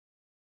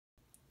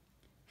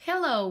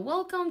Hello,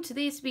 welcome to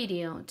this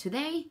video.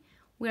 Today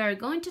we are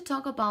going to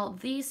talk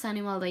about this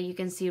animal that you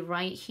can see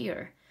right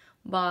here.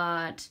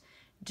 But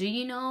do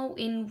you know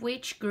in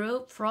which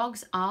group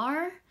frogs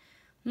are?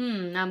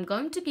 I'm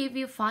going to give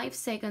you 5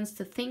 seconds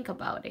to think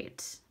about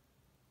it.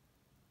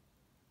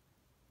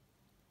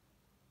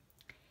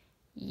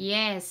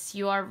 Yes,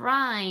 you are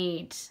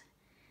right.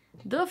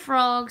 The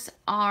frogs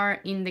are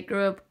in the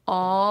group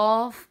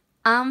of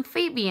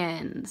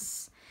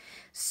amphibians.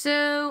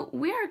 So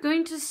we are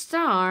going to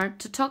start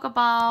to talk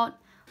about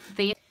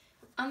the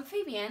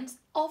amphibians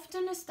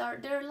often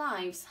start their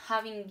lives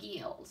having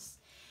gills.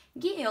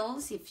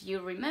 Gills, if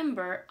you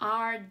remember,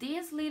 are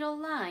these little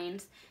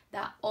lines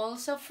that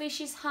also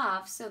fishes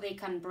have so they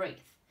can breathe.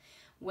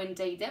 When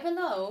they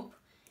develop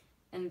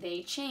and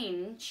they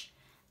change,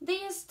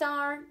 they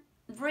start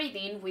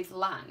breathing with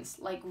lungs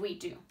like we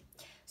do.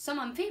 Some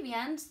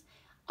amphibians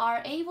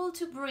are able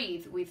to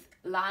breathe with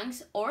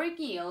lungs or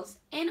gills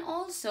and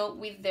also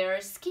with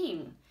their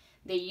skin.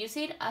 They use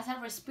it as a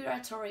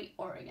respiratory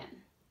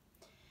organ.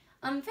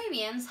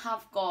 Amphibians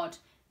have got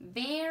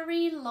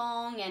very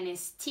long and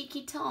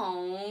sticky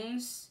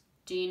tongues.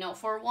 Do you know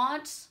for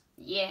what?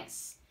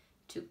 Yes,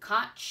 to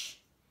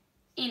catch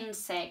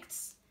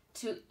insects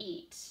to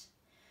eat.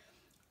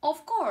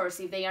 Of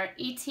course, if they are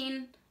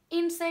eating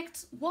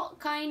insects, what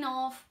kind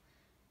of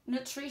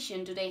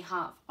nutrition do they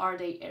have? Are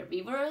they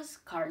herbivorous,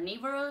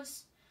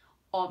 carnivorous,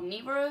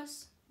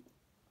 omnivorous?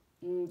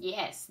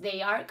 Yes,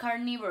 they are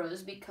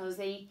carnivorous because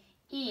they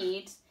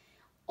eat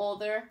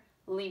other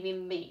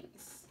living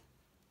beings.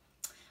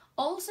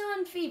 Also,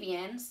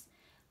 amphibians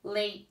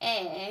lay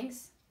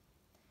eggs,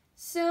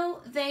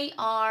 so they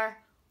are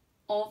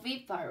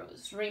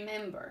oviparous,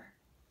 remember.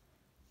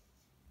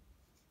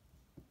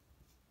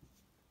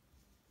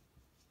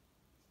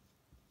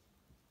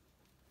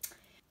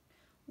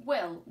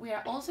 Well, we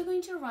are also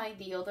going to write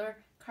the other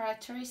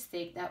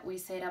characteristic that we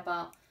said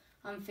about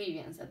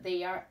amphibians, that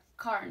they are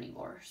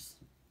carnivores.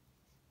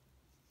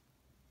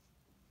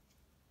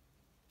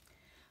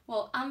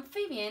 Well,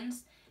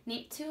 amphibians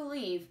need to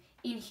live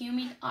in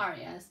humid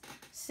areas,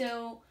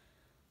 so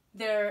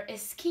their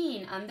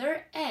skin and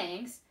their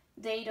eggs,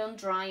 they don't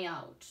dry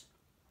out.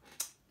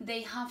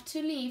 They have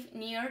to live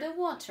near the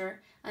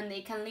water and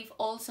they can live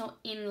also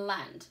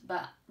inland,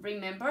 but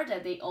remember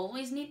that they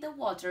always need the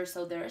water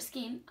so their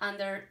skin and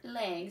their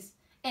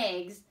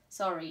eggs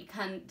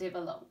can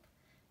develop.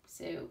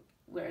 So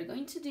we're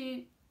going to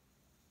do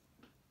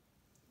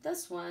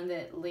this one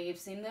that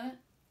lives in the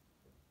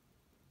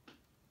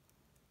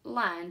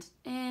land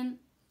and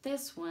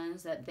this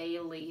ones that they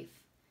live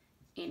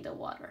in the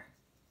water.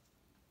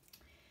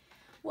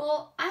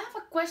 Well, I have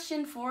a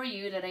question for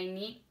you that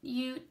I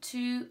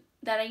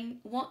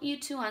want you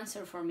to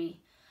answer for me.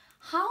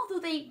 How do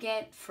they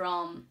get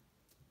from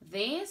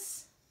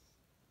this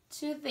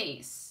to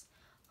this?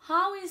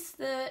 How is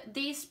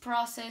this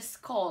process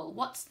called?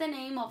 What's the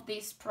name of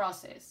this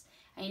process?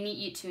 I need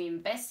you to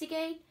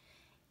investigate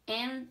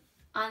and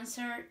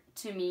answer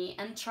to me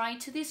and try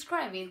to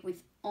describe it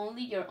with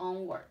only your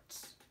own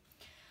words.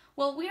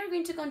 Well, we are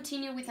going to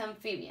continue with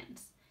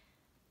amphibians.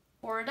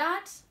 For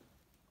that,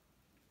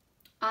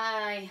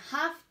 I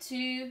have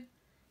to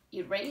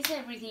erase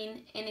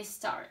everything and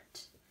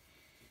start.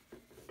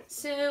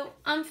 So,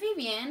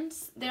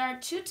 amphibians, there are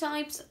two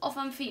types of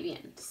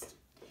amphibians.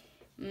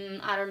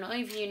 I don't know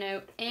if you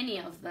know any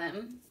of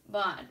them,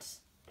 but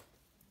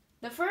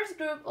the first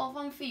group of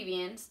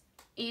amphibians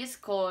is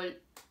called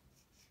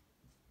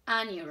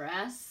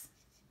anuras,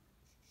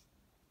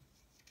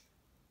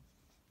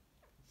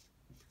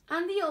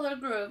 and the other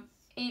group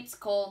is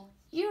called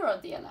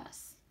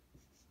urodillas.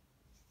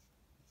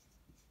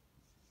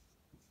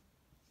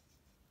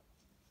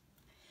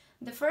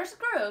 The first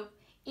group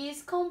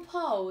is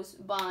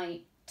composed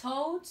by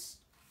toads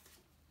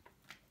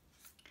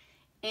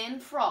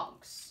and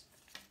frogs.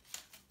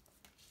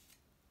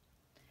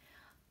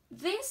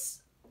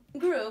 This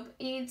group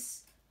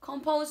is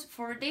composed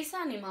for these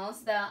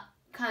animals that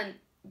can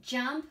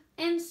jump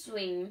and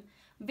swim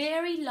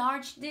very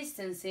large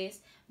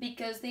distances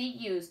because they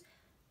use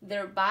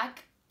their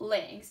back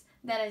legs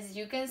that, as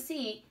you can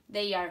see,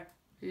 they are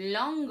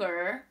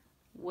longer,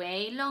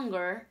 way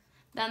longer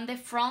than the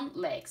front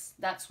legs.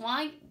 That's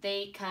why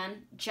they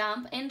can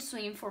jump and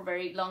swim for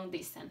very long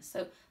distance.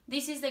 So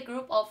this is the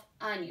group of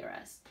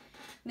anuras.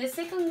 The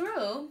second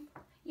group,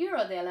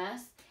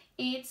 urodillas,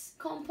 it's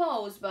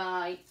composed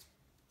by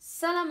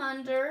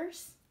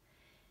salamanders,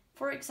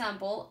 for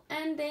example,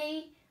 and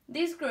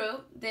this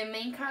group, the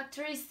main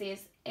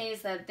characteristics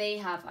is that they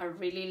have a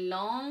really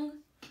long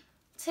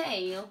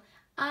tail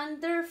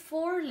and their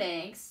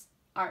forelegs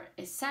are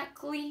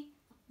exactly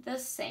the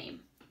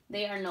same.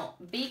 They are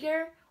not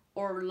bigger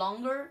or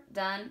longer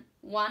than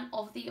one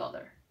of the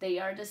other. They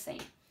are the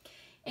same.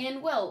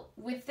 And well,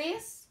 with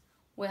this,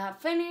 we have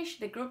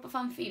finished the group of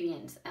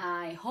amphibians.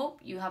 I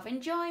hope you have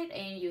enjoyed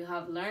and you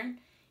have learned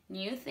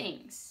new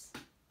things.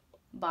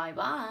 Bye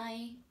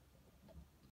bye.